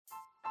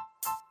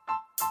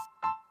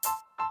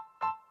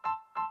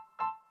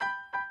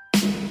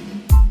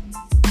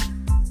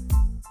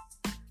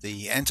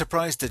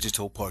Enterprise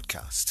Digital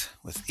Podcast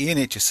with Ian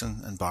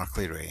Aitchison and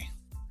Barclay Ray,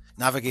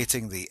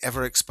 navigating the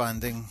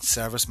ever-expanding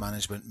service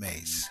management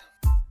maze.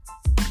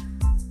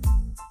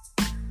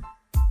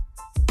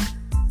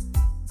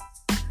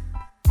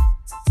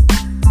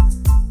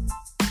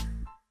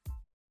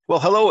 Well,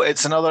 hello,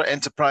 it's another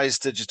Enterprise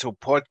Digital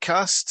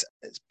Podcast.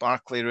 It's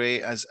Barclay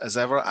Ray as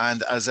ever,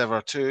 and as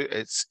ever too,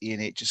 it's Ian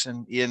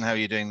Aitchison. Ian, how are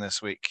you doing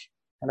this week?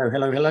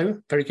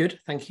 Hello. Very good,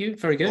 thank you.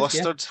 Very good.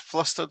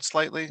 Flustered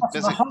slightly?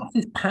 Busy? My heart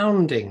is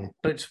pounding,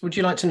 but would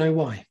you like to know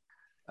why?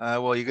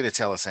 Well, you're going to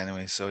tell us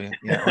anyway, so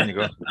yeah, on you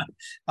go.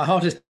 My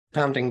heart is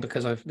pounding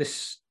because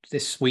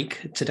this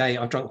week, today,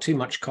 I've drunk too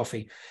much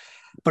coffee.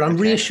 But I'm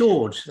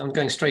reassured, I'm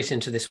going straight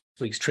into this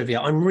week's trivia,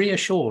 I'm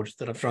reassured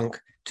that I've drunk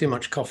too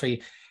much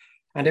coffee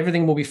and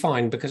everything will be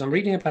fine, because I'm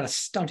reading about a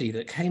study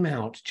that came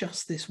out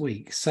just this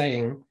week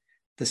saying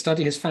the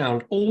study has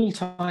found all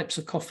types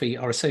of coffee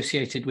are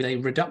associated with a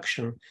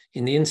reduction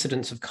in the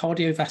incidence of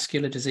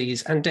cardiovascular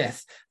disease and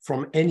death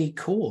from any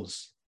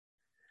cause.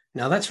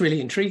 Now, that's really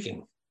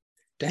intriguing.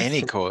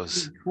 Any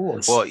cause?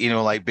 Well,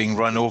 like being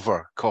run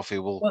over, coffee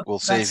will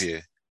save you.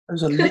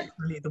 Those are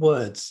literally the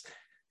words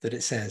that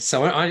it says.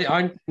 So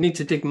I need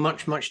to dig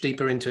much, much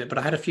deeper into it, but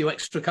I had a few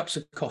extra cups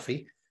of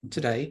coffee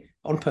today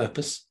on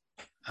purpose.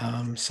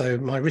 So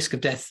my risk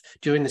of death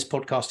during this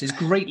podcast is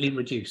greatly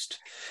reduced.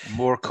 The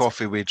more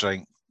coffee we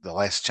drink, the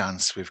less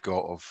chance we've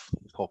got of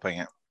popping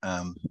it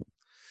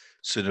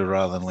sooner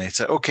rather than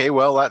later. Okay,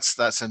 well,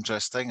 that's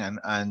interesting.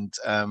 And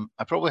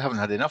I probably haven't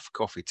had enough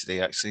coffee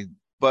today, actually.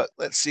 But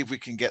let's see if we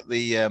can get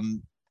the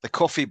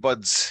coffee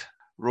buds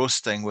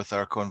roasting with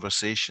our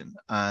conversation.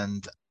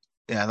 And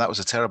yeah, that was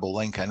a terrible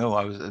link. I know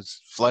I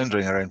was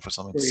floundering around for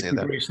something to say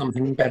there.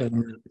 Something better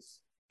than that.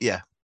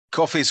 Yeah.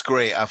 Coffee's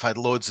great. I've had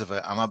loads of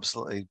it. I'm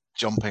absolutely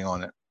jumping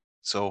on it.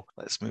 So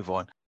let's move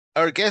on.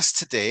 Our guest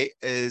today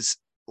is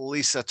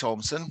Lisa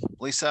Thomson.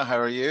 Lisa, how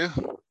are you?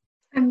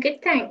 I'm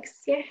good,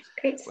 thanks. Yeah,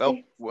 great to see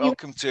you.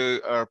 Welcome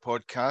to our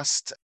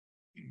podcast.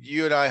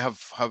 You and I have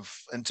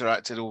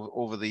interacted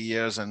over the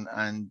years, and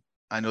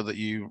I know that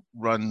you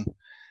run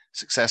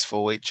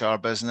successful HR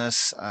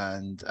business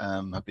and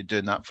have been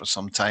doing that for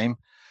some time.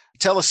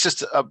 Tell us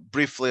just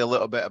briefly a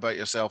little bit about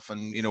yourself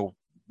and,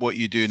 what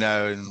you do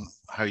now and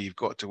how you've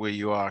got to where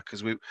you are,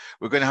 because we're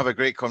going to have a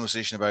great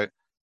conversation about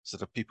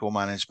sort of people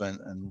management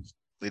and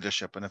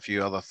leadership and a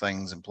few other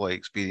things, employee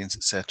experience,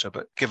 etc.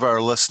 But give our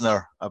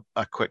listener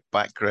a quick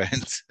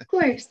background. Of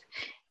course.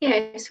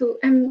 Yeah. So,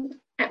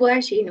 well,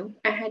 as you know,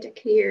 I had a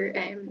career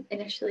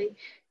initially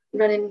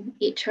running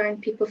HR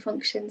and people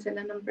functions in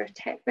a number of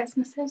tech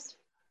businesses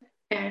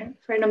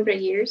for a number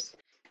of years.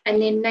 And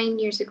then 9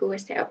 years ago, I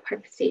set up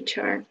Purpose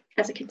HR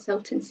as a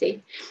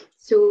consultancy.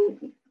 So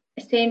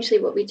essentially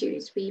what we do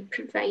is we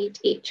provide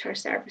HR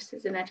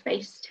services and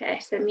advice to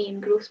SME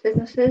and growth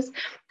businesses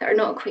that are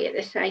not quite at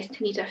the size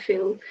to need a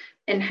full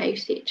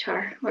in-house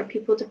HR or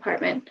people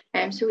department.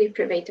 So we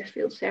provide a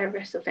full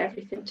service of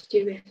everything to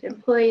do with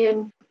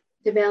employing,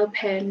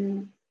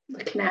 developing,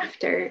 looking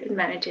after and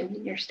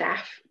managing your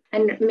staff.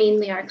 And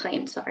mainly our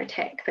clients are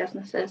tech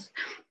businesses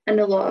and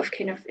a lot of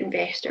kind of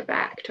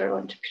investor-backed or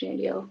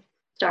entrepreneurial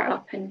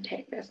startup and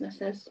tech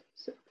businesses.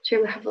 So I'm sure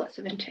we'll have lots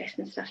of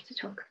interesting stuff to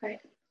talk about.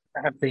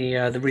 I have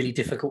the really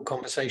difficult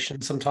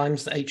conversation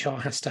sometimes that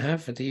HR has to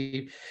have. Are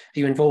you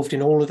involved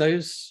in all of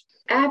those?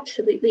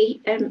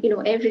 Absolutely.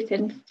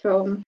 Everything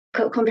from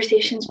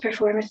conversations,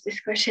 performance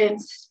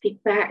discussions,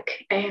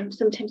 feedback.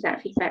 Sometimes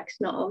that feedback's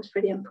not always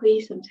for the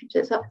employees, sometimes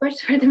it's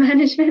upwards for the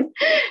management.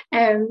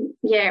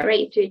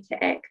 Right through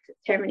to exit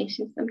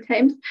termination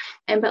sometimes.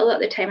 But a lot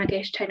of the time, I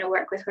guess, trying to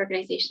work with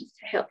organisations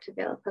to help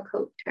develop a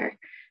culture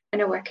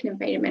and a working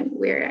environment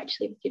where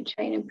actually we can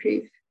try and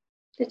improve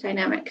the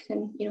dynamics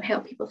and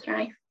help people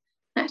thrive.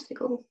 That's the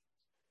goal.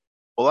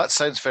 Well, that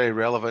sounds very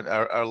relevant.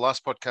 Our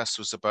last podcast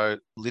was about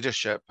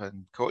leadership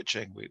and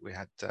coaching. We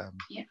had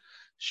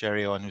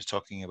Sherry on who's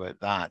talking about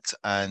that,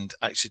 and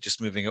actually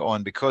just moving it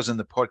on, because in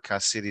the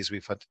podcast series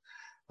we've had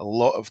a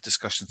lot of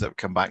discussions that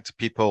come back to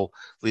people,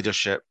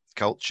 leadership,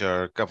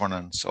 culture,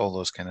 governance, all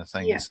those kind of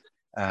things.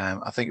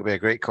 I think it'll be a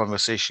great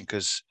conversation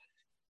because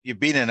you've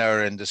been in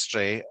our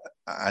industry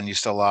and you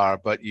still are,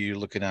 but you're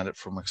looking at it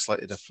from a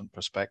slightly different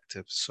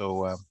perspective.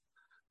 So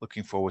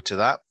looking forward to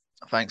that.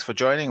 Thanks for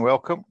joining.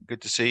 Welcome.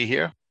 Good to see you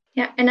here.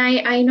 Yeah, and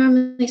I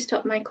normally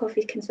stop my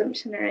coffee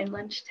consumption around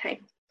lunchtime.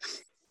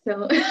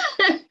 So,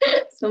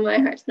 so my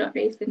heart's not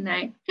racing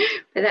now,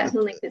 but that's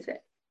only because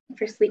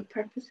for sleep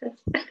purposes.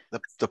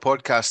 The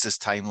podcast is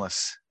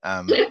timeless.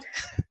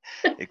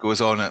 It goes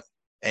on at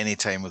any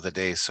time of the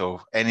day.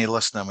 So any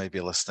listener may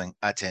be listening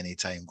at any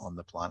time on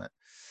the planet.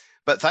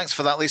 But thanks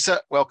for that, Lisa.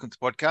 Welcome to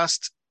the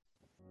podcast.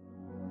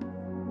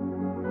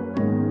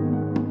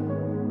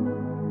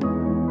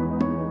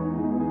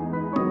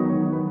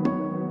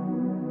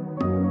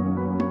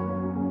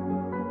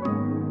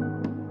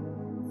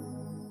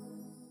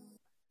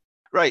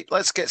 Right,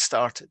 let's get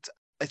started.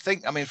 I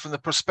think, from the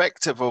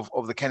perspective of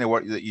the kind of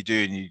work that you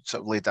do, and you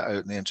sort of laid that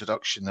out in the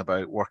introduction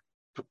about work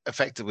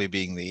effectively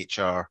being the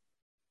HR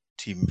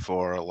team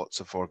for lots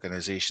of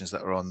organizations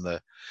that are on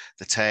the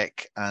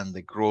tech and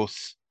the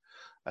growth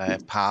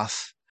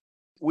path.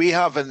 We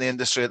have in the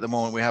industry at the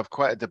moment, we have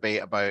quite a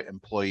debate about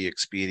employee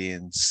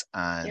experience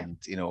and,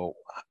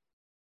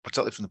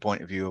 particularly from the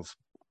point of view of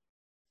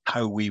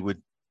how we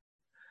would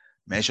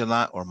measure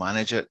that or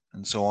manage it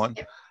and so on.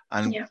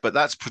 But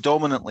that's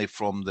predominantly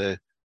from the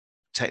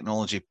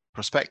technology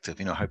perspective,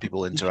 how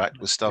people interact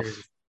with stuff,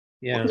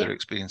 what their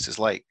experience is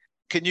like.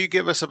 Can you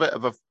give us a bit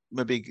of a,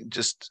 maybe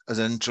just as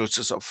an intro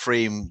to sort of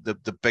frame the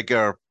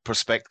bigger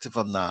perspective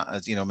on that?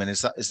 As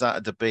is that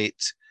a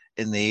debate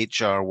in the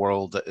HR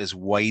world that is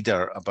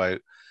wider about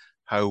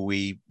how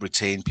we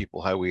retain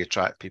people, how we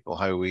attract people,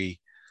 how we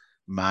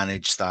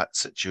manage that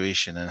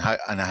situation, and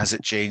has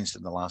it changed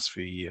in the last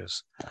few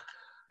years?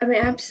 I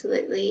mean,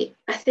 absolutely.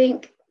 I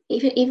think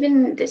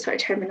even the sort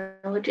of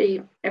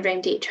terminology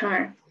around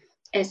HR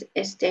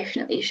is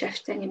definitely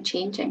shifting and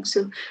changing.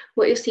 So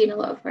what you'll see in a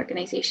lot of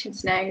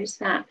organisations now is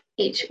that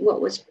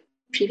what was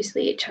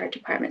previously HR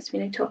departments,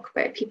 when I talk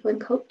about people and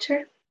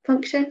culture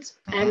functions,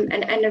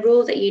 and a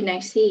role that you now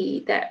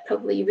see that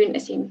probably you wouldn't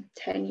have seen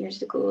 10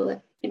 years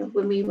ago,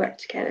 when we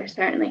worked together,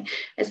 certainly,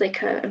 is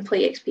like an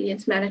employee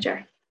experience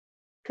manager,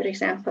 for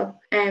example.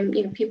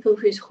 People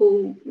whose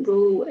whole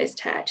role is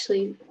to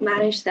actually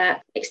manage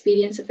that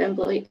experience of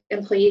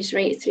employees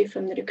right through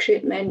from the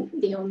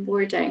recruitment, the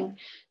onboarding,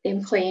 the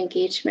employee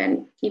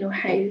engagement,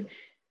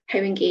 how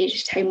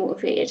engaged, how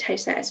motivated, how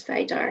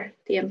satisfied are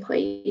the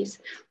employees.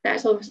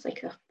 That's almost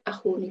like a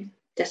whole new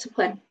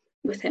discipline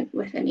within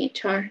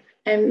HR.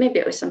 And maybe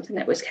it was something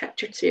that was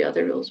captured through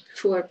other roles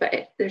before,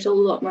 but there's a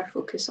lot more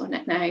focus on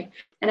it now.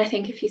 And I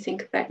think if you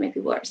think about maybe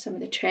what are some of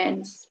the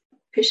trends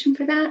pushing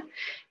for that,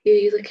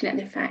 you're looking at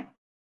the fact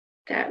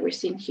that we're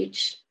seeing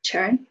huge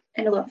churn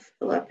in a lot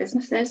of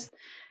businesses,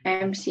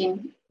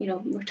 seeing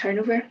more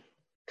turnover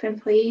for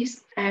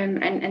employees,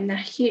 and the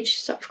huge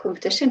sort of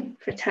competition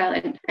for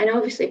talent. And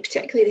obviously,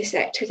 particularly the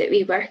sector that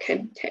we work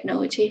in,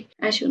 technology,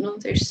 as you'll know,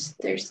 there's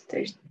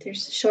a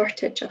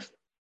shortage of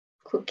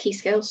key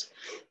skills.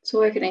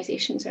 So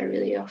organisations are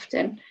really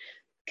often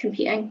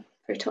competing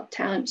for top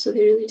talent. So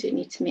they really do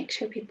need to make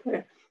sure people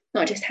are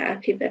not just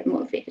happy, but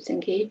motivated,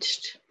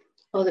 engaged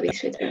all the way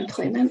through their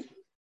employment.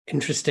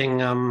 Interesting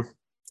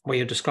what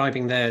you're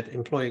describing there,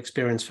 employee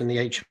experience from the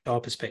HR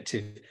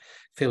perspective.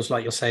 Feels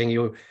like you're saying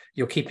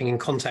you're keeping in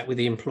contact with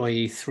the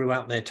employee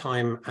throughout their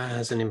time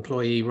as an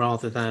employee,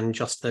 rather than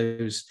just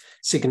those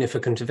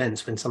significant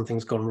events when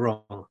something's gone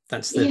wrong.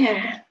 That's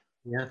the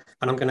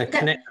and I'm going to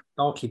connect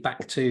Darky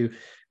back to,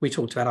 we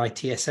talked about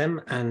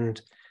ITSM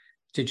and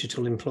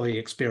digital employee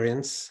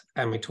experience,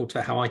 and we talked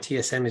about how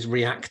ITSM is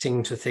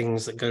reacting to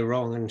things that go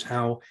wrong, and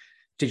how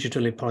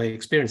digital employee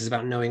experience is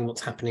about knowing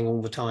what's happening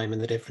all the time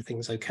and that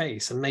everything's okay.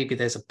 So maybe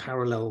there's a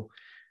parallel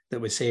that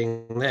we're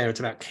seeing there. It's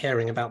about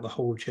caring about the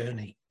whole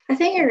journey. I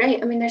think you're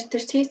right. I mean,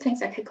 there's two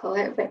things I could call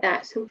out about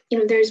that. So,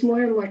 there's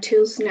more and more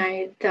tools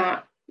now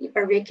that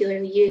are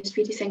regularly used.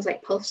 We do things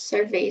like pulse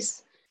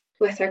surveys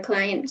with our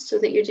clients so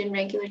that you're doing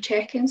regular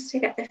check-ins to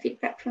get the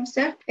feedback from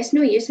staff. It's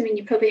no use. I mean,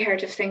 you probably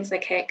heard of things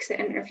like exit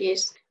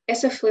interviews.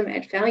 It's of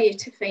limited value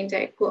to find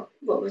out what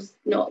was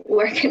not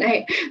working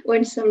out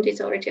when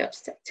somebody's already up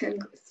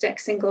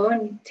sticks and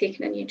gone,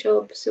 taking a new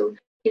job. So,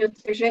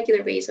 there's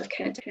regular ways of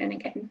kind of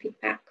getting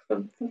feedback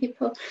from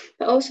people.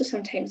 But also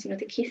sometimes, the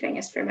key thing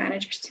is for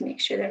managers to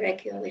make sure they're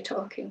regularly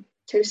talking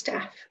to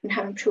staff and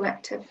having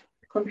proactive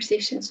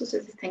conversations. Those are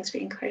the things we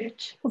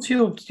encourage. What's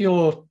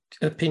your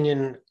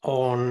opinion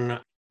on,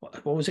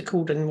 what was it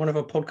called in one of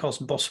our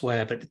podcasts,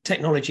 Bossware, but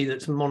technology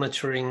that's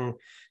monitoring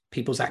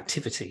people's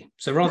activity?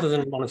 So rather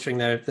than monitoring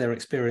their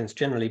experience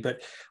generally,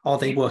 but are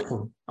they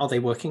working? Are they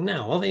working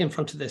now? Are they in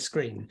front of their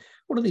screen?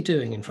 What are they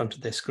doing in front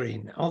of their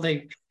screen? Are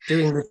they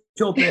doing the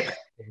job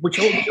which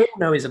we all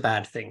know is a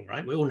bad thing,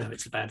 right? We all know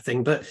it's a bad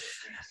thing, but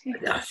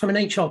from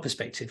an HR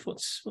perspective,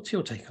 what's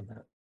your take on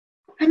that?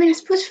 I mean, I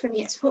suppose for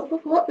me, it's what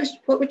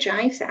would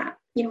drive that,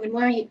 and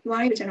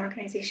why would an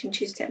organisation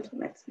choose to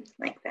implement something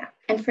like that?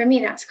 And for me,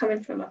 that's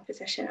coming from a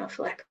position of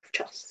lack of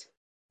trust.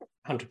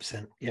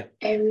 100%, yeah.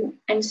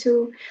 And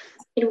so,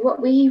 what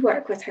we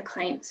work with our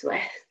clients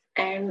with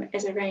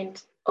is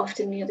around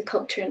often, the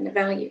culture and the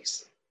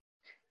values.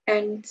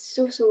 And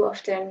so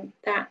often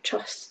that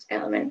trust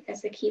element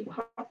is a key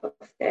part of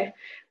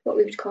what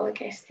we would call, I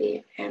guess,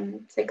 the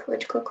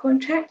psychological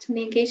contract and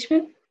the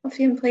engagement of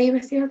the employee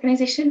with the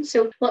organisation.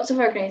 So lots of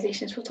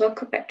organisations will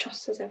talk about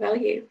trust as a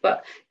value,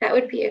 but that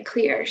would be a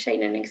clear,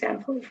 shining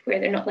example of where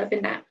they're not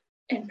living that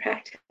in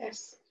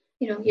practice.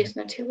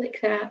 Using a tool like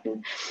that.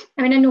 And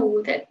I mean, I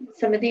know that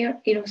some of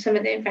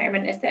the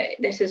environment is that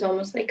this is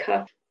almost like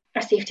a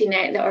safety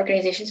net that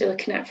organisations are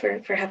looking at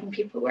for having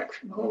people work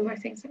from home or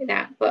things like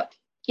that. But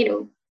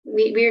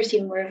we're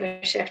seeing more of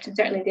a shift, and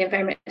certainly the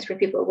environment is where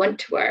people want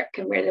to work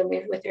and where they'll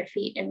move with their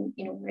feet, and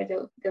where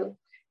they'll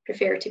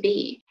prefer to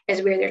be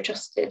is where they're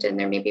trusted and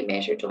they're maybe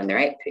measured on their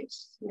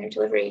outputs and their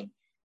delivery,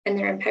 and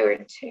they're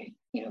empowered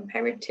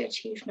to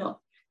achieve, not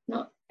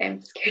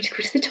scared to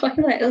go to the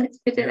toilet. Let's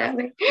put it that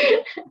way.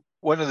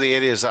 One of the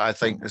areas that I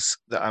think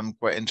that I'm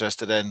quite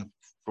interested in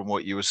from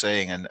what you were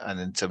saying, and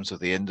in terms of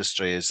the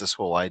industry, is this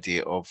whole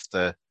idea of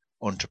the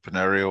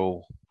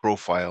entrepreneurial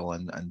profile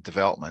and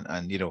development.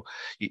 And you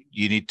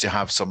need to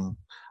have some,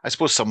 I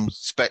suppose, some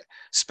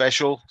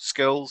special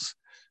skills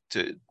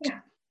to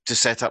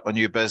set up a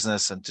new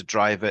business and to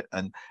drive it,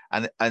 and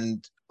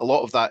a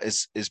lot of that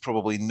is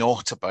probably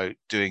not about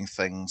doing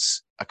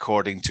things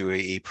according to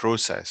a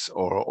process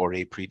or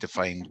a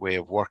predefined way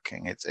of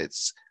working.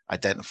 It's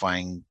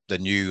identifying the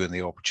new and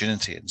the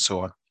opportunity and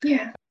so on.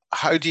 Yeah.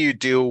 How do you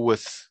deal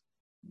with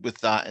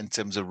that in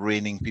terms of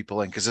reining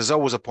people in? Because there's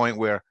always a point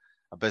where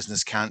a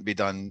business can't be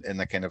done in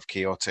a kind of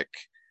chaotic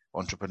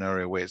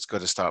entrepreneurial way. It's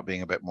got to start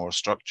being a bit more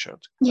structured.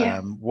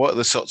 Yeah. What are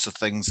the sorts of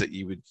things that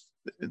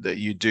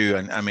you do?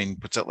 And I mean,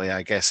 particularly,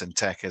 I guess, in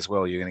tech as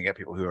well, you're going to get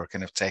people who are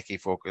kind of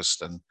techie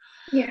focused and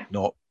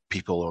not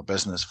people or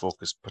business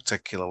focused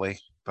particularly,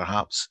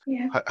 perhaps.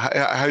 Yeah.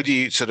 How do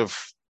you sort of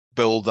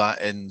build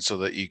that in so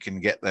that you can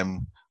get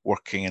them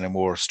working in a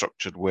more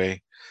structured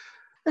way?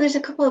 Well, there's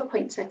a couple of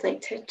points I'd like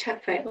to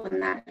chat about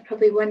on that.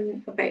 Probably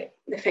one about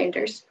the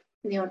founders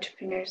and the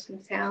entrepreneurs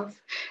themselves,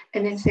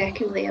 and then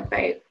secondly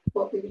about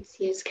what we would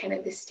see as kind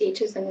of the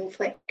stages and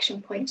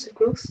inflection points of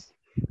growth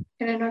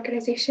in an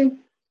organisation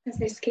as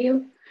they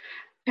scale.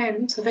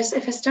 So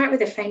if I start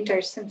with the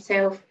founders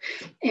themselves,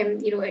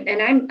 and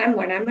I'm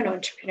an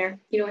entrepreneur.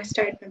 I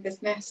started my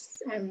business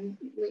 9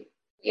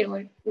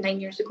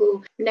 years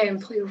ago. Now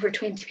employ over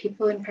 20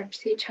 people in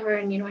Purpose HR,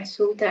 and I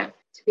sold that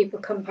to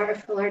become part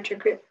of a larger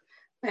group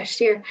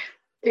last year.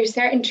 There's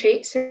certain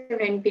traits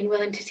around being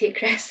willing to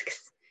take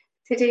risks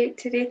to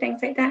do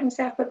things like that and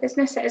set up a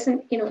business. It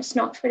isn't, it's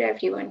not for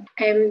everyone.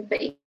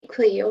 But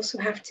equally, you also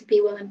have to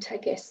be willing to, I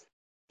guess,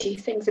 do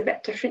things a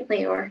bit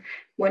differently or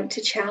want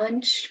to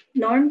challenge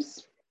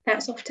norms.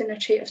 That's often a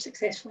trait of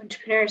successful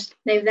entrepreneurs.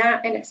 Now,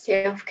 that in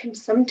itself can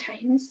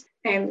sometimes,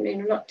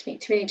 not to make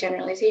too many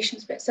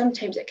generalizations, but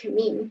sometimes it can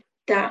mean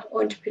that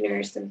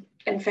entrepreneurs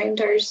and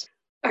founders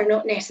are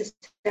not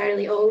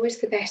necessarily always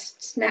the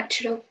best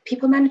natural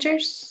people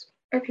managers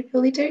or people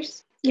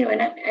leaders.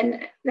 And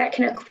that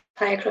can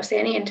apply across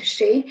any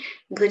industry,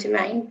 including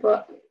mine,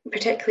 but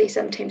particularly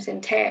sometimes in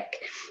tech,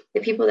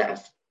 the people that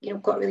have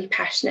got really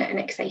passionate and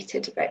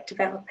excited about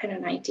developing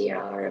an idea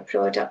or a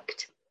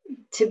product.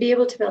 To be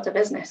able to build a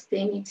business,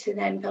 they need to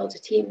then build a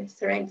team and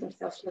surround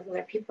themselves with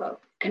other people.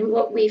 And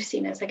what we've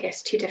seen is, I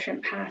guess, two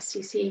different paths.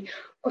 You see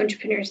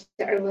entrepreneurs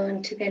that are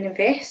willing to then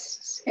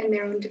invest in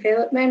their own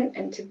development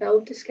and to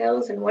build the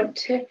skills and want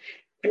to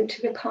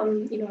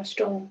become, a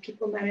strong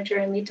people manager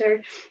and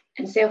leader,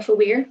 and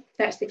self-aware.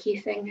 That's the key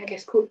thing, I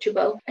guess,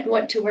 coachable, and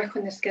want to work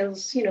on the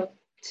skills,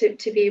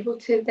 to be able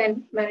to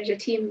then manage a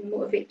team,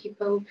 motivate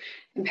people,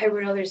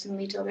 empower others and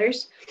lead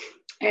others.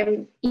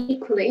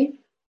 Equally,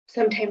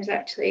 sometimes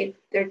actually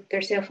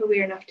they're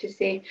self-aware enough to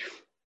say,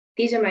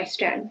 these are my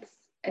strengths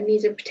and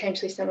these are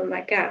potentially some of my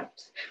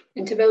gaps.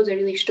 And to build a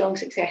really strong,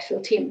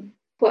 successful team,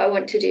 what I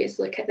want to do is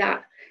look at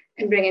that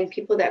and bring in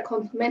people that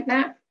complement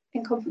that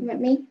and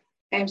complement me.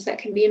 So that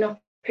can be in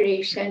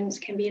operations,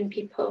 can be in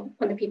people,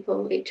 on the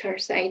people HR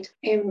side,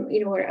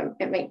 or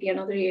it might be in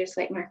other areas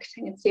like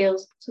marketing and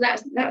sales. So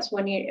that's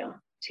one area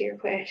to your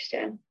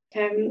question.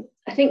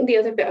 I think the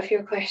other bit of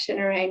your question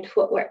around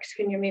what works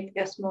when you're maybe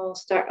a small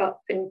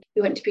startup and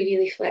you want to be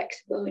really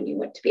flexible and you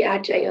want to be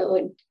agile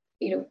and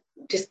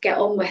just get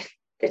on with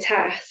the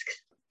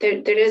tasks.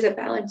 There is a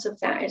balance of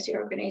that as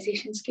your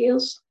organisation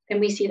scales, and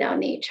we see that on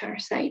the HR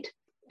side.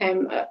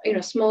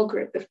 A small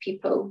group of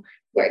people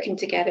working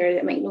together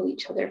that might know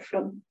each other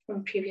from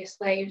previous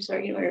lives, or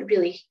a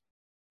really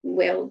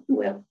well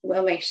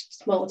meshed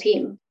small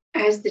team.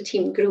 As the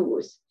team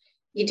grows,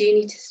 you do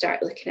need to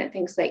start looking at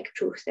things like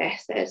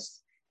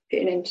processes,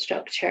 putting in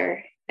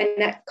structure, and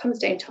that comes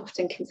down to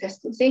often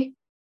consistency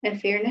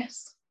and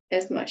fairness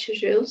as much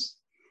as rules.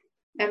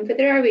 But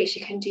there are ways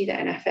you can do that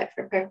in a fit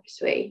for purpose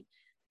way,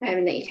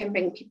 and that you can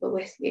bring people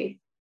with you.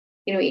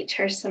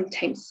 HR is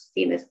sometimes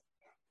seen as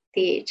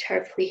the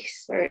HR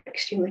police or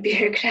extremely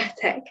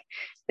bureaucratic,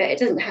 but it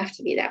doesn't have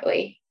to be that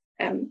way.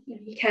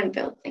 You can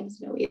build things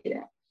in a way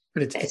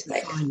that is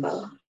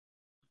flexible.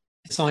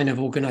 A sign of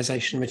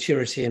organisation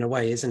maturity in a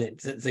way, isn't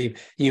it? That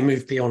you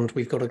move beyond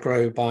we've got to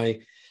grow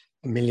by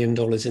 $1 million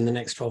in the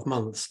next 12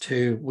 months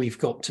to we've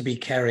got to be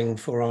caring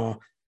for our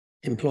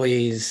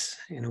employees.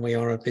 We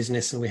are a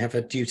business and we have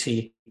a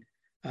duty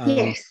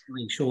to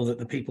make sure that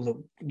the people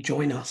that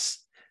join us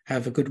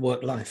have a good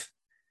work life.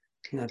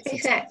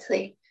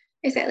 Exactly.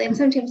 And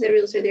sometimes the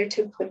rules are there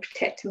to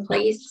protect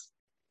employees,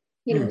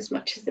 as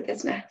much as the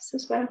business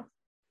as well.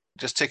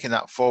 Just taking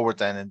that forward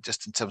then, and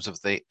just in terms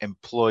of the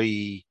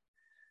employee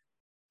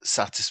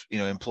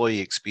employee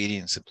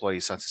experience, employee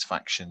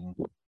satisfaction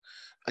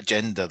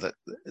agenda that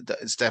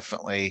is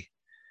definitely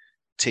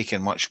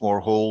taken much more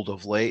hold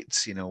of late.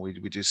 We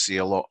do see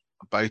a lot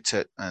about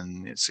it,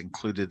 and it's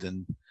included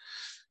in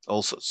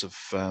all sorts of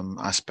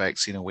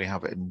aspects. We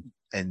have it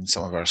in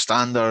some of our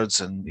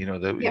standards and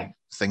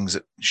things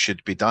that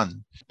should be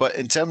done. But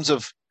in terms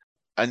of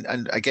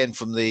and again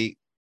from the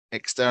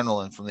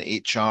external and from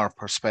the HR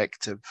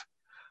perspective,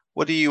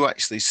 What are you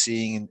actually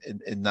seeing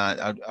in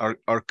that?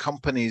 Are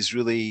companies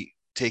really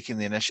taking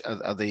the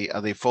initiative? Are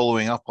they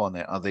following up on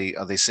it? Are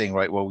they saying,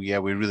 right, well, yeah,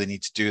 we really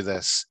need to do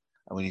this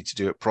and we need to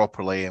do it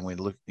properly, and we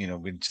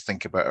need to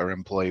think about our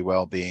employee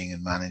well-being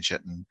and manage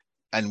it,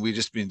 and we've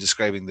just been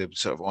describing the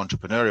sort of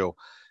entrepreneurial.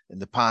 In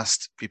the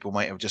past, people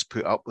might have just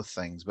put up with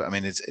things, but I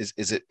mean, is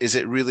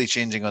it really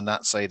changing on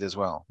that side as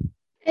well?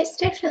 It's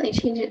definitely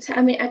changing. So,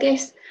 I mean, I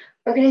guess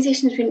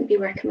organisations wouldn't be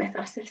working with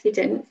us if they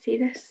didn't see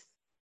this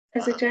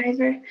as a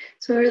driver.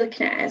 So we're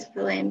looking at it as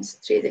the lens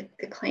through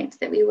the clients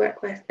that we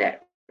work with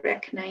that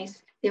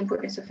recognise the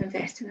importance of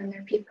investing in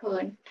their people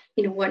and,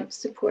 want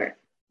support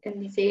in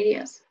these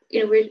areas.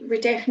 We're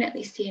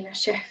definitely seeing a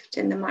shift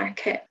in the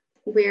market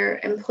where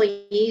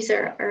employees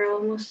are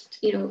almost,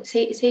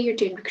 say you're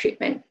doing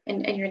recruitment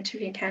and you're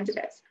interviewing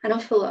candidates. An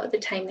awful lot of the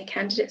time, the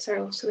candidates are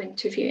also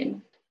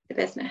interviewing the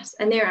business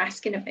and they're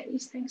asking about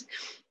these things.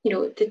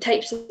 The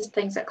types of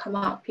things that come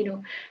up,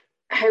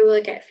 how will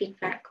I get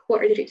feedback?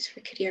 What are the routes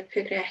for career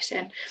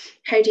progression?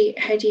 How do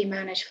you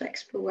manage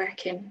flexible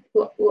working?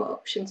 What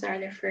options are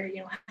there for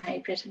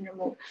hybrid and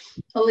remote?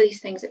 All of these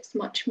things, it's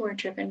much more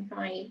driven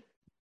by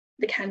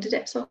the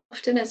candidates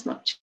often as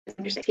much as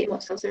understanding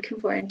what skills they're looking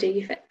for and do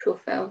you fit the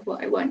profile of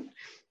what I want.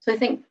 So I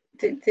think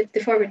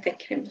the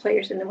forward-thinking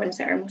employers and the ones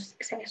that are most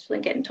successful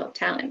in getting top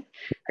talent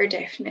are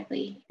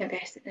definitely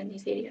invested in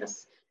these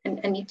areas and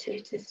need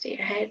to stay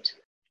ahead.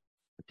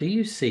 Do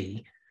you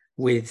see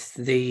with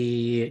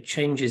the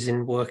changes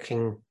in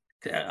working,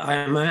 I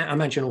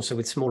imagine also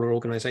with smaller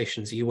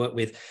organizations you work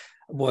with,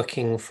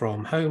 working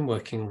from home,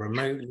 working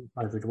remotely,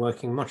 hybrid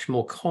working, much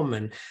more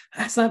common.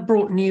 Has that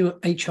brought new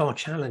HR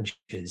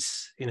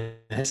challenges?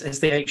 Has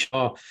the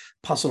HR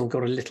puzzle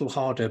got a little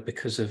harder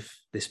because of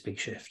this big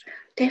shift?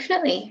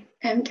 Definitely.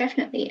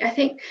 I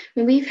think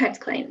when we've had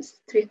clients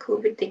through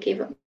COVID, they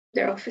gave up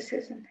their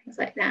offices and things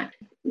like that.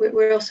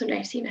 We're also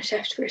now seeing a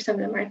shift where some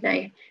of them are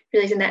now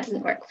realising that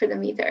doesn't work for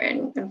them either,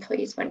 and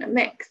employees want a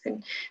mix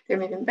and they're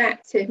moving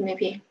back to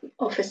maybe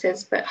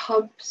offices but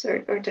hubs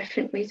or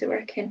different ways of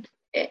working.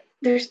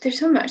 There's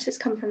so much that's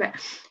come from it.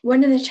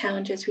 One of the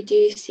challenges we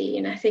do see,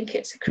 and I think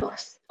it's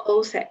across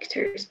all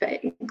sectors, but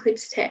it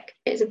includes tech,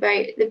 is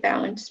about the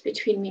balance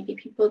between maybe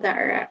people that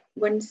are at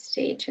one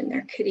stage in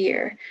their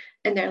career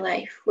in their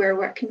life where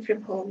working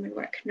from home and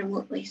working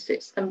remotely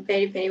suits them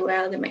very, very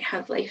well. They might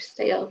have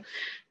lifestyle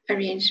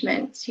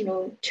arrangements,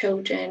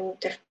 children,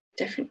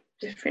 different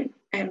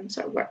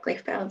sort of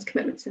work-life balance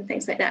commitments and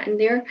things like that. And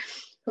they're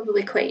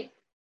probably quite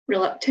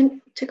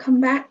reluctant to come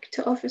back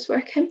to office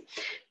working,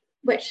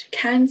 which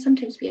can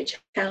sometimes be a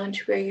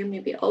challenge where you're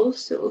maybe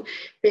also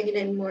bringing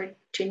in more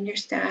junior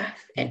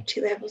staff,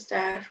 entry-level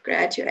staff,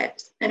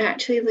 graduates, and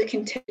actually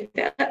looking to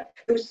develop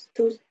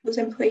those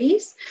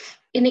employees.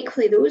 And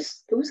equally,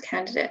 those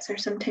candidates are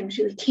sometimes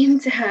really keen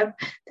to have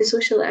the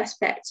social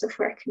aspects of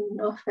working in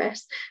an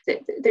office.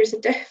 There's a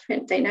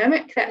different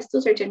dynamic.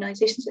 Those are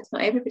generalizations. It's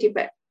not everybody,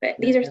 but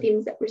these are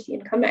themes that we're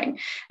seeing coming,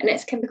 and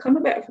it can become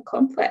a bit of a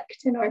conflict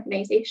in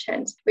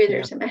organisations where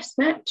there's a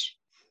mismatch.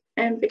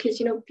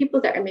 Because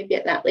people that are maybe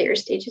at that later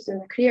stages in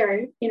their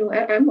career,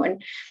 I'm one.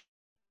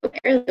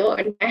 Early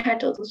on, I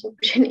had all those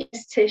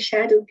opportunities to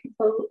shadow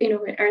people,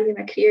 early in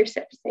my career,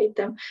 sit beside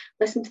them,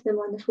 listen to them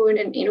on the phone,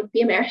 and be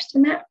immersed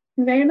in that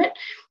environment.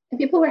 And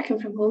people working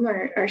from home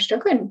are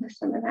struggling with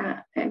some of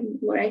that and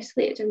more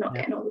isolated and not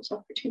getting all those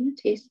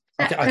opportunities.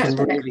 I can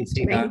really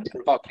see that.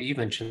 And Barclay, you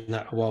mentioned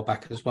that a while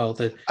back as well.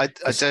 I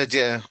did,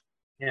 yeah.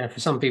 Yeah, for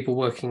some people,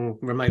 working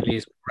remotely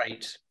is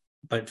great,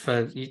 but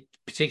for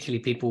particularly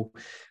people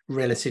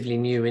relatively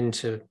new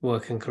into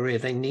work and career,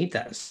 they need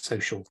that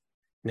social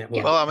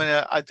network. Well, I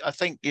mean, I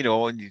think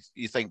when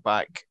you think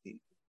back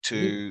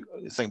to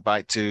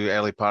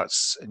early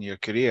parts in your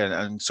career,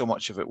 and so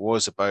much of it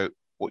was about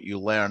what you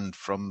learned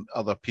from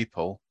other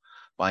people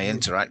by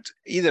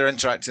either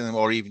interacting them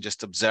or even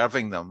just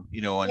observing them,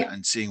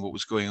 and seeing what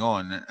was going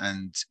on.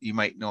 And you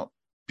might not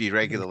be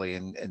regularly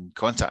in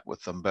contact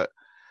with them, but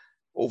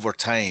over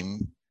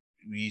time,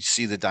 you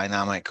see the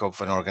dynamic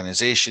of an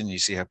organization, you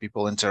see how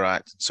people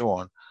interact and so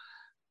on.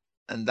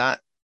 And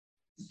that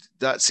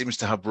seems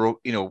to have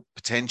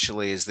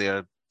potentially is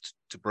there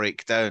to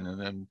break down.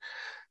 And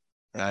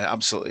I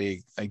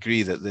absolutely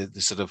agree that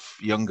the sort of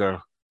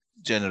younger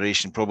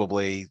generation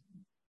probably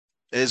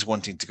is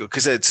wanting to go,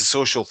 because it's a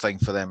social thing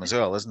for them as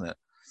well, isn't it?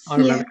 I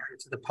remember going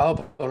to the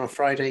pub on a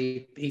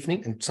Friday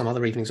evening and some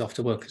other evenings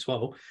after work as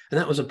well. And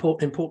that was an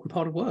important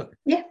part of work.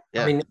 Yeah.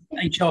 I mean,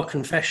 HR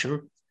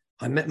confession,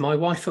 I met my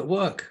wife at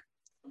work.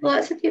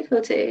 Lots of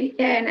people do,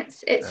 yeah, and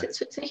it's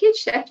a huge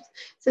shift.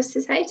 It's a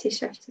society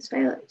shift as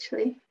well,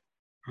 actually.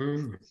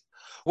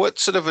 What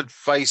sort of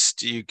advice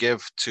do you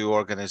give to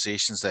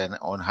organizations then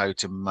on how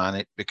to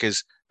manage?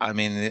 Because I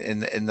mean,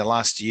 in the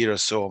last year or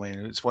so, I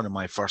mean, it's one of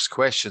my first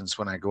questions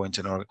when I go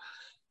into an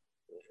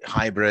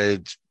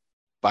hybrid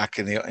back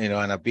in the,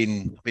 and I've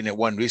been at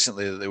one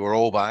recently that they were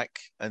all back,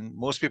 and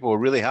most people were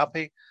really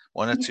happy.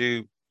 One or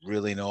two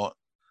really not,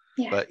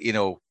 but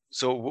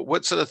so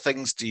what sort of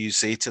things do you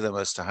say to them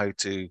as to how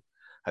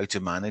to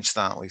manage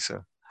that,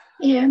 Lisa?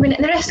 Yeah, I mean,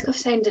 at the risk of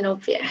sounding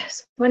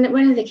obvious, one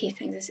of the key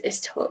things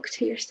is talk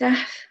to your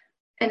staff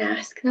and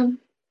ask them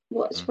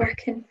what's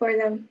working for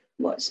them,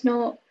 what's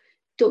not.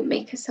 Don't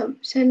make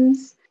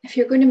assumptions. If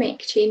you're going to make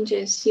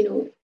changes,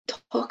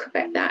 talk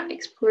about that,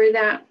 explore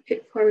that,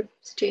 put forward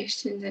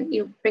suggestions,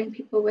 and bring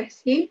people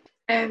with you.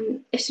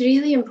 It's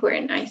really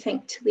important, I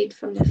think, to lead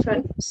from the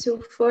front.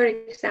 So, for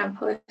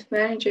example, if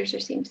managers are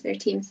saying to their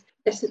teams,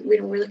 "This is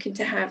we're looking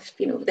to have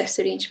this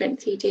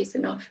arrangement, 3 days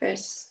in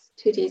office,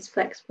 2 days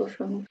flexible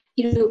from,"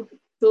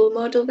 role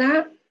model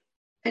that,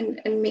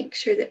 and make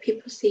sure that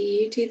people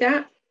see you do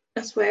that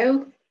as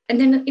well.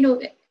 And then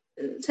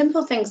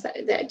simple things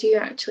that do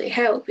actually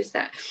help is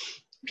that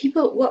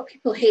what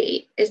people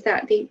hate is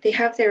that they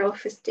have their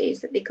office days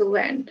that they go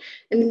in,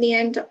 and then they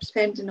end up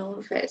spending all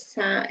of it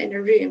sat in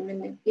a room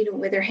and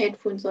with their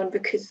headphones on,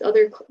 because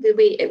the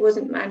way it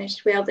wasn't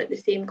managed well, that the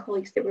same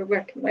colleagues that we're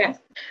working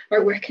with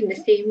are working the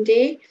same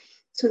day,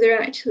 so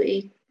they're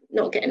actually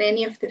not getting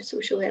any of the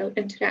social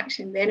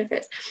interaction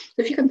benefits. So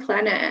if you can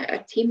plan it at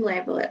a team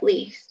level at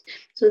least,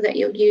 so that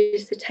you'll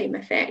use the time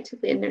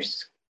effectively, and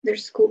there's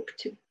scope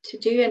to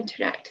do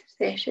interactive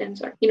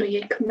sessions, or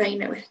you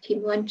combine it with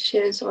team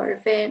lunches or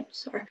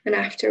events or an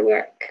after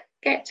work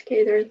get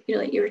together,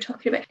 like you were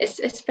talking about.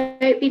 It's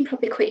about being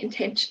probably quite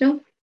intentional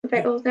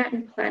about all that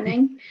and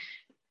planning,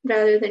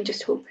 rather than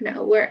just hoping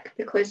it'll work,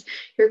 because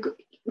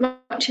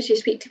much as you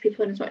speak to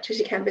people and as much as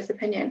you can with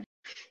opinion,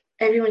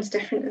 everyone's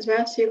different as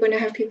well. So you're going to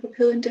have people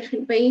pull in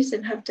different ways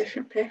and have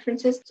different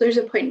preferences. So there's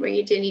a point where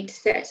you do need to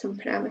set some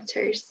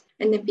parameters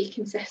and then be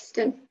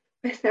consistent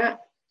with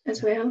that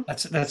as well.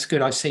 That's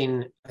good. I've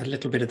seen a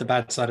little bit of the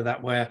bad side of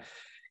that, where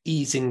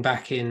easing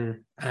back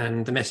in,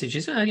 and the message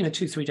is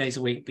 2-3 days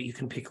a week, but you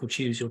can pick or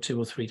choose your 2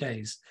 or 3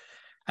 days.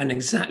 And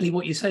exactly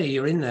what you say,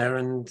 you're in there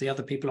and the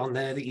other people aren't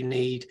there that you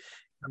need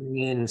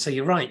coming in. So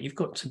you're right, you've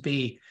got to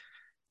be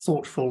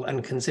thoughtful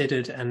and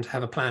considered and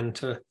have a plan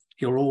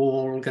you're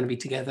all going to be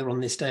together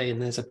on this day,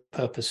 and there's a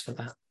purpose for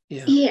that.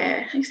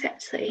 Yeah,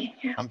 exactly.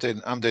 Yeah.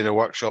 I'm doing a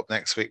workshop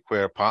next week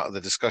where part of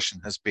the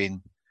discussion has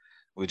been,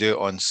 we do it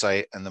on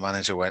site, and the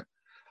manager went,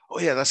 "Oh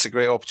yeah, that's a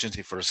great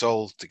opportunity for us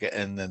all to get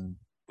in, and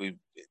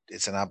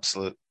it's an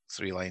absolute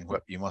 3-line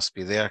whip, you must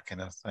be there,"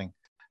 kind of thing.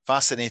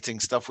 Fascinating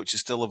stuff, which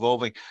is still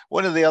evolving.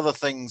 One of the other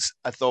things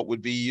I thought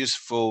would be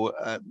useful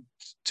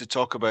to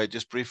talk about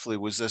just briefly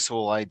was this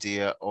whole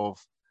idea of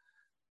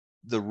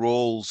the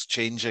roles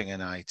changing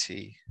in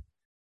IT.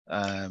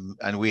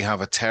 And we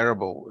have a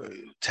terrible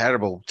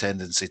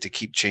tendency to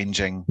keep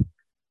changing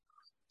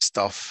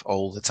stuff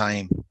all the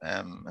time,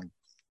 and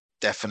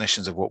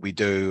definitions of what we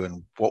do.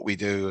 And I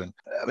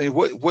mean,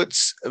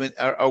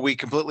 are we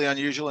completely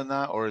unusual in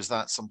that, or is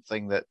that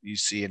something that you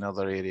see in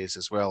other areas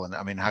as well? And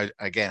I mean, how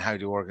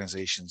do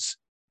organizations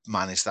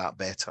manage that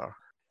better?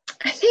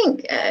 I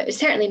think it's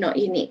certainly not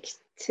unique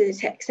to the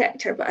tech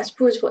sector, but I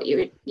suppose what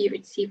you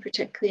would see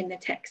particularly in the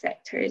tech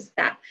sector is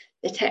that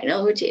the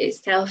technology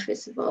itself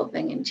is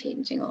evolving and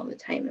changing all the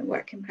time, and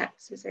working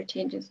practices are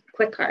changing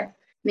quicker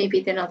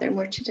maybe than other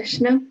more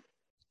traditional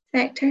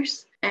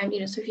sectors.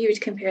 So if you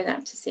would compare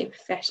that to, say,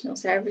 professional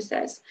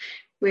services,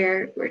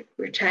 where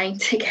we're trying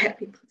to get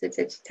people to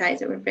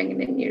digitize and we're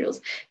bringing in new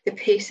rules, the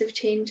pace of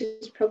change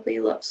is probably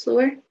a lot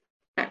slower.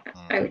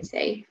 I would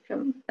say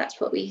that's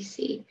what we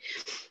see.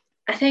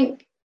 I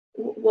think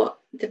what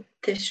the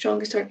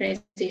strongest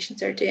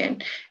organisations are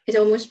doing is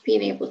almost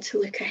being able to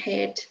look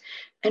ahead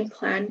and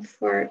plan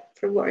for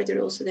what are the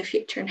roles of the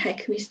future, and how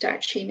can we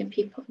start training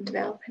people and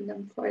developing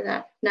them for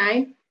that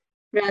now,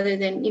 rather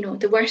than,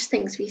 the worst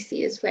things we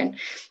see is when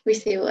we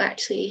say, well,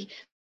 actually,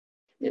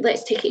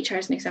 let's take HR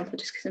as an example,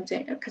 just because I'm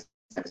doing it, because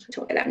we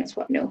talk about that and it's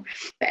what I know.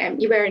 But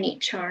you were an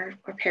HR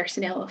or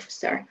personnel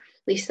officer,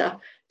 Lisa.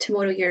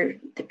 Tomorrow you're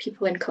the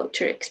people and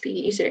culture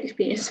user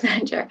experience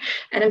manager,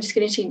 and I'm just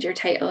going to change your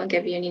title and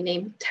give you a new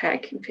name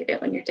tag and put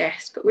it on your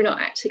desk, but we're not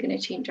actually going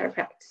to change our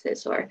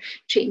practices or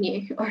train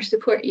you or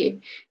support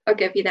you or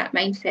give you that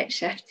mindset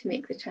shift to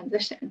make the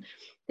transition.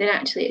 Then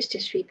actually it's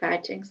just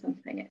rebadging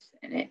something,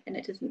 and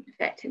it doesn't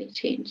affect any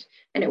change,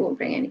 and it won't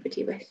bring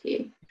anybody with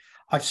you.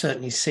 I've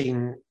certainly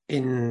seen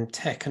in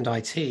tech and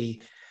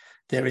IT,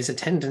 there is a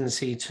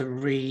tendency to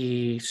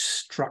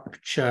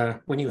restructure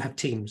when you have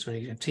teams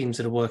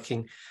that are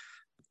working.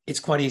 It's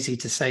quite easy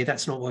to say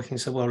that's not working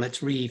so well,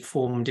 let's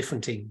reform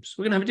different teams.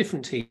 We're going to have a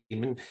different team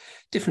and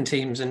different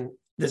teams. And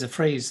there's a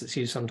phrase that's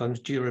used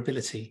sometimes,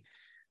 durability,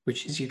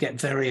 which is you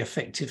get very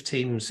effective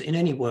teams in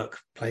any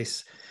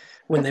workplace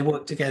when they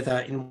work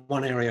together in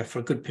one area for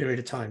a good period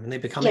of time, and they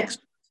become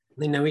experts.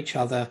 They know each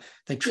other,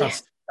 they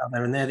trust each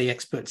other, and they're the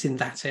experts in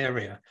that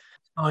area.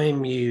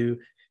 Time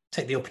you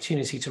take the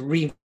opportunity to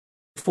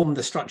reform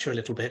the structure a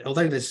little bit,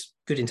 although there's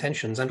good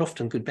intentions and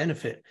often good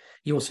benefit,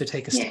 you also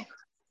take a step,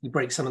 you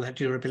break some of that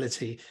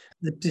durability,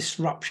 the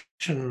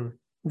disruption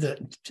that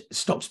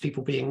stops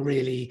people being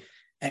really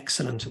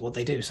excellent at what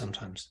they do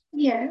sometimes.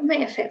 Yeah, it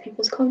might affect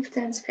people's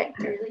confidence, affect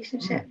their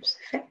relationships,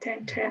 affect their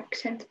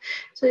interactions.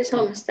 So it's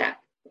almost that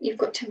you've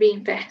got to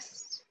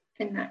reinvest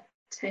in that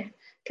to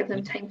give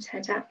them time to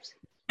adapt.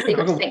 You've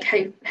got to think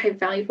how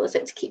valuable is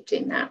it to keep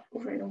doing that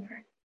over and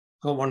over.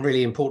 got one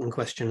really important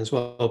question as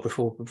well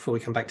before we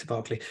come back to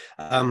Berkeley.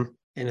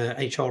 In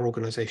an HR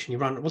organisation you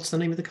run, what's the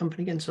name of the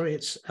company again? Sorry,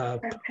 it's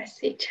Purpose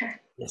HR.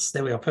 Yes,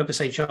 there we are, Purpose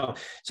HR.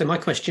 So my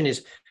question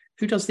is,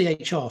 who does the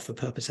HR for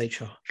Purpose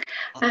HR?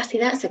 See,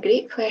 that's a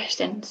great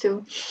question.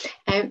 So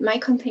my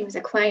company was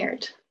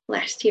acquired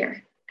last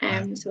year.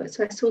 So I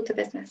sold the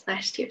business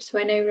last year. So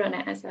I now run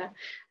it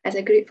as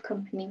a group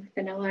company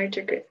within a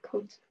larger group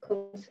called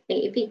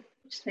AAB,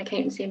 which is an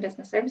accountancy and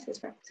business services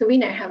firm. So we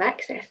now have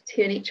access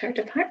to an HR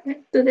department.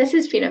 So this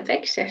has been a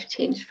big shift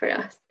change for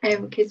us,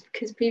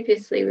 because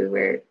previously we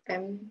were,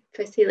 if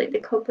I say like the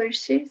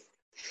cobbler's shoes,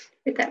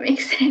 if that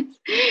makes sense.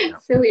 Yeah.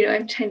 So,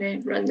 I'm trying to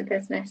run the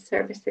business,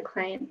 service the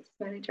clients,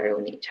 manage our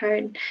own HR,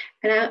 and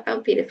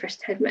I'll be the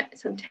first to admit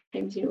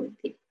sometimes,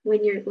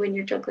 when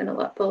you're juggling a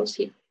lot of balls,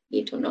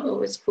 you don't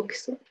always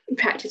focus on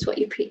practice what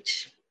you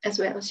preach as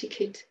well as you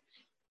could.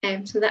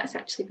 So that's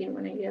actually been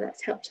one area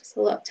that's helped us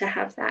a lot to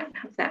have that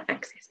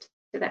access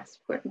to that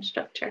support and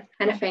structure,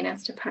 and a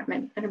finance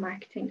department and a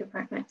marketing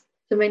department.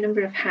 So my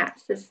number of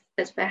hats is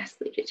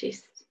vastly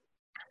reduced.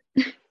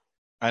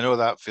 I know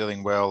that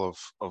feeling well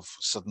of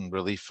sudden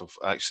relief of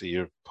actually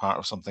you're part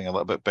of something a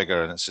little bit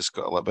bigger and it's just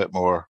got a little bit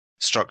more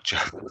structure.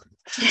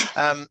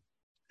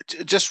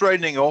 Just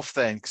rounding off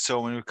then,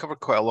 so when we've covered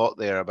quite a lot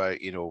there about,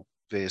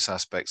 various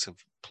aspects of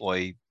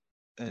employee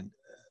and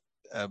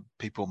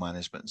people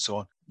management and so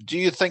on. Do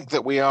you think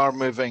that we are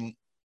moving,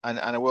 and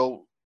I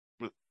will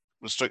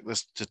restrict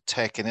this to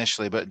tech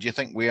initially, but do you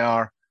think we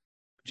are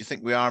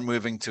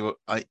moving to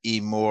a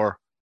more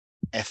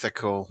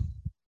ethical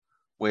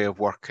way of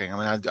working? I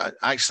mean, I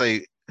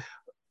actually,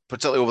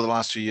 particularly over the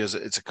last few years,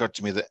 it's occurred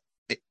to me that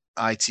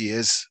IT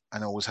is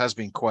and always has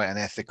been quite an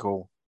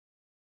ethical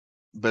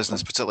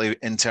business, particularly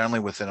internally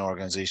within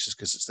organizations,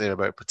 because it's there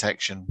about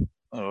protection,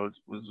 or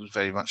was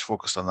very much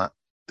focused on that.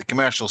 The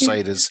commercial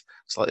side is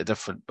slightly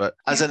different, but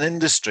as an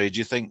industry, do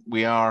you think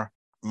we are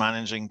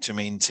managing to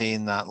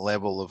maintain that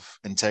level of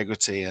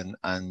integrity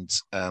and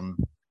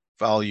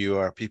value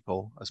our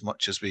people as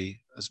much as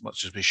we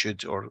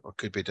should or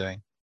could be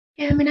doing?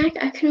 Yeah, I mean,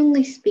 I can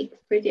only speak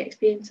for the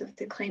experience of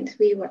the clients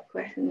we work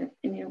with, and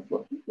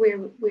where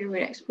we're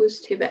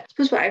exposed to. But I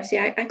suppose what I would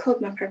say, I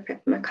called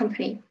my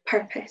company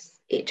Purpose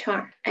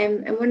HR,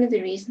 and one of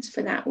the reasons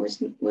for that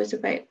was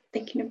about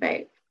thinking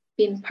about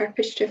being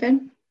purpose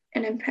driven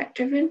and impact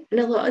driven. And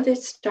a lot of the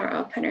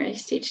startup and early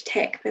stage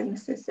tech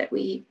businesses that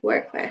we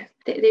work with,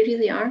 they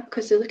really are,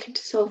 because they're looking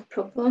to solve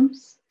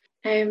problems,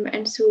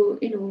 and so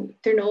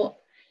they're not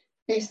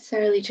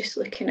necessarily just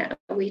looking at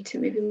a way to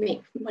maybe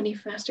make money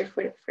faster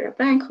for a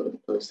bank,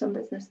 although some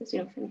businesses,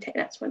 fintech,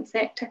 that's one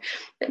sector,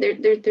 but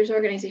there's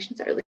organizations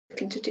that are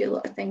looking to do a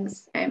lot of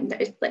things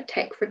that is like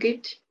tech for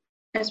good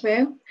as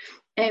well,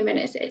 and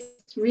it's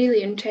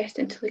really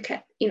interesting to look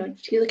at,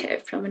 if you look at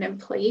it from an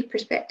employee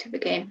perspective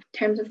again, in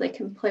terms of like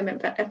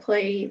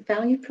employee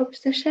value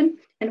proposition,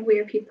 and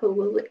where people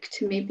will look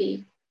to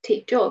maybe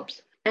take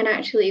jobs, and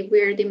actually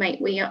where they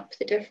might weigh up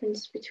the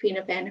difference between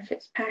a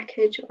benefits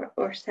package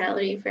or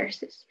salary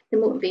versus the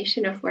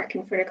motivation of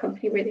working for a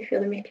company where they feel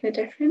they're making a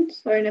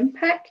difference or an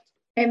impact.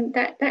 And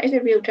that is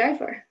a real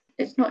driver.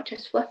 It's not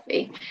just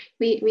fluffy.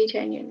 We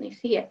genuinely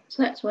see it.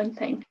 So that's one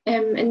thing.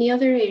 And the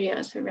other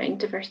areas around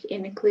diversity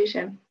and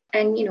inclusion.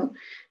 And,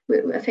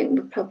 I think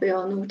we probably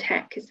all know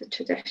tech is a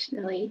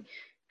traditionally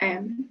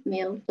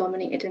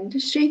male-dominated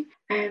industry.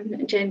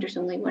 Gender is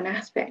only one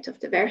aspect of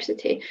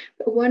diversity,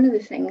 but one of the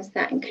things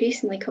that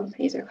increasingly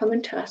companies are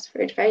coming to us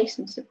for advice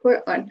and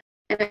support on,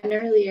 and an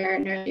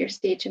earlier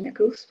stage in their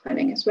growth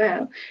planning as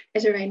well,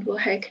 is around, well,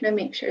 how can I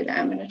make sure that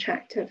I'm an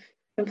attractive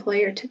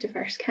employer to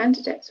diverse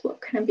candidates? What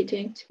can I be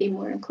doing to be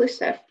more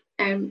inclusive?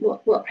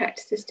 What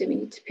practices do we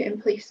need to put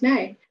in place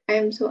now?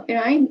 So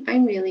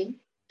I'm really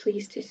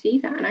pleased to see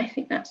that, and I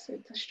think that's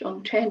a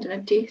strong trend, and I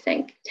do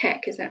think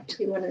tech is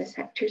actually one of the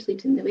sectors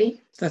leading the way.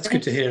 That's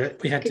good to hear.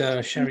 We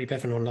had Sherry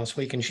Bevan on last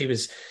week, and she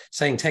was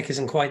saying tech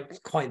isn't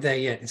quite there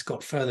yet. It's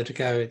got further to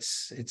go.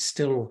 It's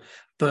still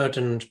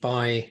burdened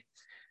by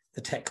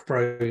the tech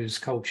bros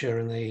culture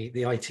and the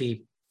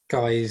IT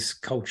guys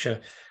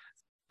culture,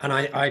 and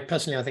I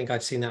personally, I think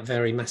I've seen that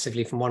vary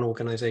massively from one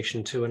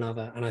organization to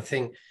another, and I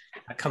think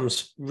that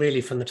comes really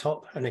from the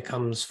top, and it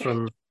comes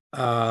from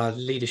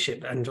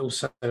leadership and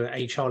also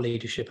HR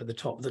leadership at the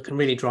top that can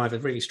really drive a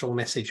really strong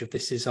message of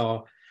this is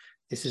our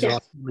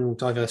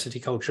diversity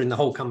culture in the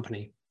whole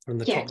company from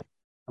the top.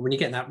 And when you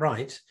get that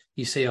right,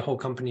 you see a whole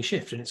company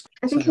shift. And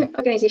I think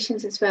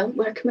organizations as well,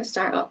 working with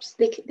startups,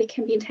 they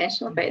can be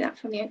intentional about that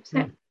from the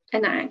outset,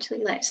 and that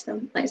actually lets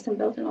them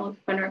build an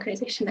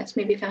organization that's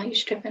maybe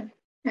values driven,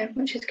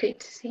 which is great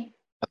to see.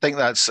 I think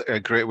that's a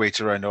great way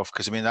to round off,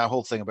 because that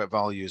whole thing about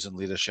values and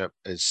leadership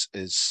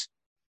is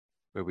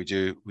where we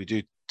do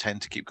tend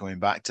to keep coming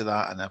back to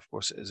that, and of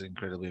course it is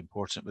incredibly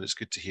important, but it's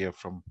good to hear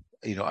from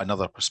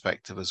another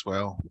perspective as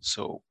well.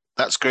 So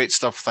that's great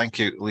stuff. Thank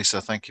you, Lisa.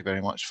 Thank you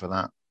very much for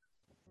that.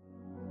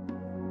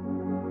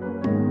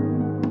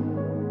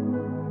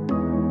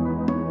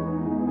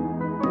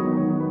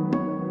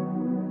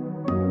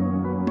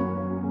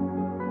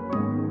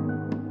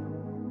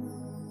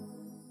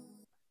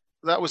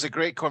 that was a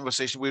great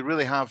conversation. We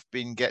really have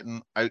been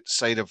getting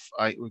outside of,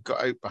 we've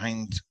got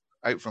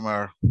out from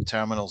our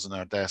terminals and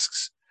our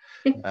desks,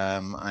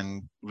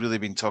 and really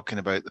been talking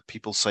about the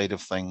people side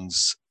of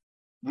things.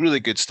 Really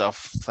good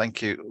stuff.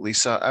 Thank you,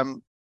 Lisa.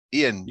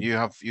 Ian, you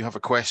have a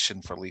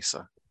question for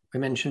Lisa. We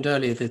mentioned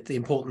earlier that the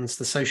importance,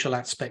 the social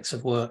aspects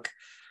of work,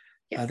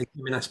 the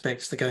human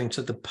aspects, the going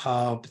to the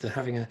pub, the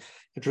having a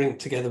drink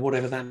together,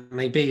 whatever that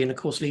may be. And of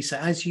course,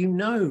 Lisa, as you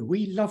know,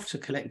 we love to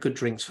collect good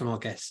drinks from our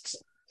guests.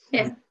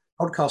 Yeah. The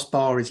podcast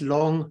bar is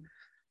long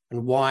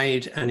and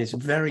wide and is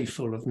very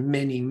full of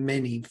many,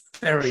 many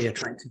very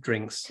attractive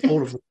drinks,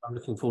 all of which I'm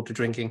looking forward to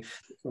drinking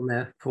on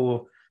there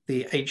for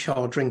the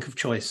HR drink of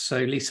choice. So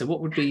Lisa,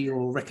 what would be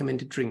your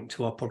recommended drink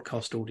to our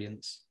podcast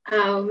audience?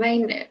 Oh,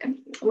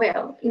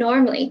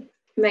 normally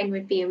mine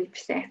would be a wee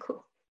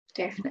Prosecco,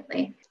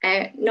 definitely.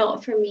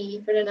 Not for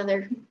me for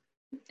another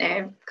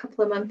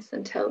couple of months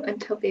until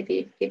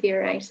baby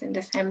arrives in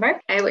December,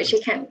 which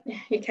you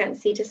can't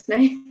see just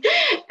now.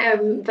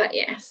 But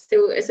yeah,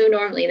 so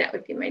normally that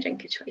would be my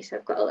drink of choice.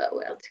 I've got a little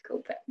while to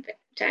go, but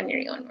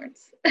January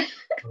onwards.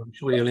 I'm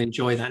sure you'll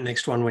enjoy that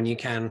next one when you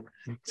can.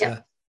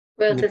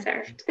 Well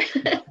deserved.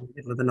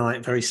 Middle of the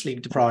night, very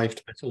sleep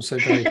deprived, but also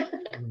very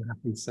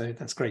happy. So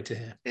that's great to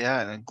hear.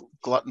 Yeah, and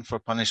glutton for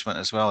punishment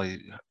as well.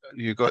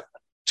 You got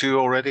 2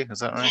 already, is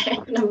that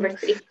right? Number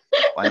 3.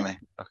 Blimey.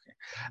 Okay.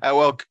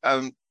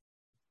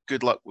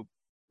 Good luck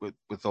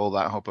with all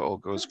that. I hope it all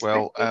goes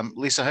well.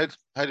 Lisa,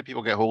 how do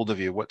people get hold of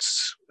you?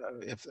 What's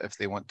if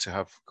they want to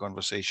have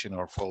conversation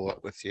or follow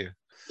up with you?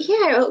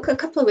 Yeah, a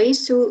couple of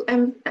ways. So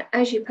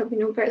as you probably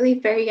know, Bertie,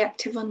 very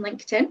active on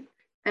LinkedIn.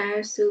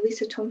 So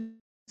Lisa Thomson,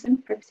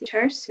 Purpose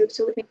HR. So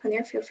look me up on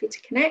there. Feel free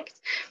to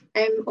connect.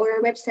 Or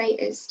our website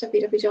is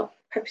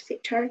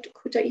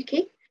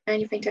www.purposehr.co.uk,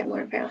 and you find out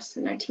more about us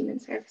and our team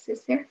and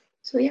services there.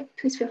 So yeah,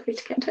 please feel free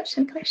to get in touch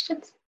with any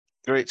questions.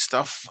 Great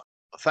stuff.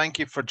 Thank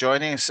you for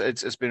joining us.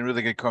 It's been a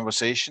really good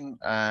conversation.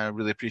 I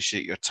really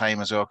appreciate your time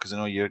as well, because I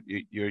know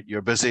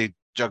you're busy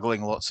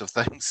juggling lots of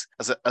things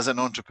as an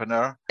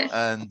entrepreneur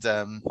and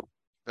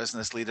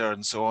business leader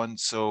and so on.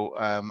 So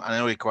and I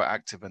know you're quite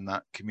active in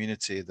that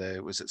community.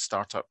 Was it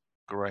Startup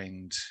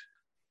Grind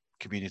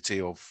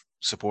community of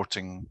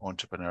supporting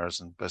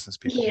entrepreneurs and business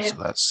people? Yeah. So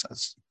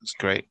that's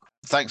great.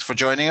 Thanks for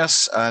joining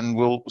us, and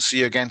we'll see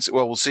you again.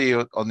 Well, we'll see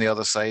you on the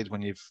other side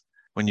when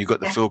you've got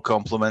the full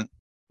complement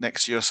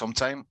next year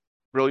sometime.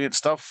 Brilliant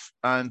stuff.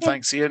 And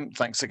thanks, Ian.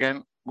 Thanks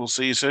again. We'll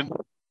see you soon.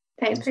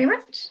 Thanks very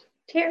much.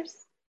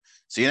 Cheers.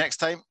 See you next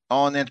time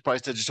on the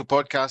Enterprise Digital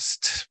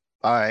Podcast.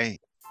 Bye.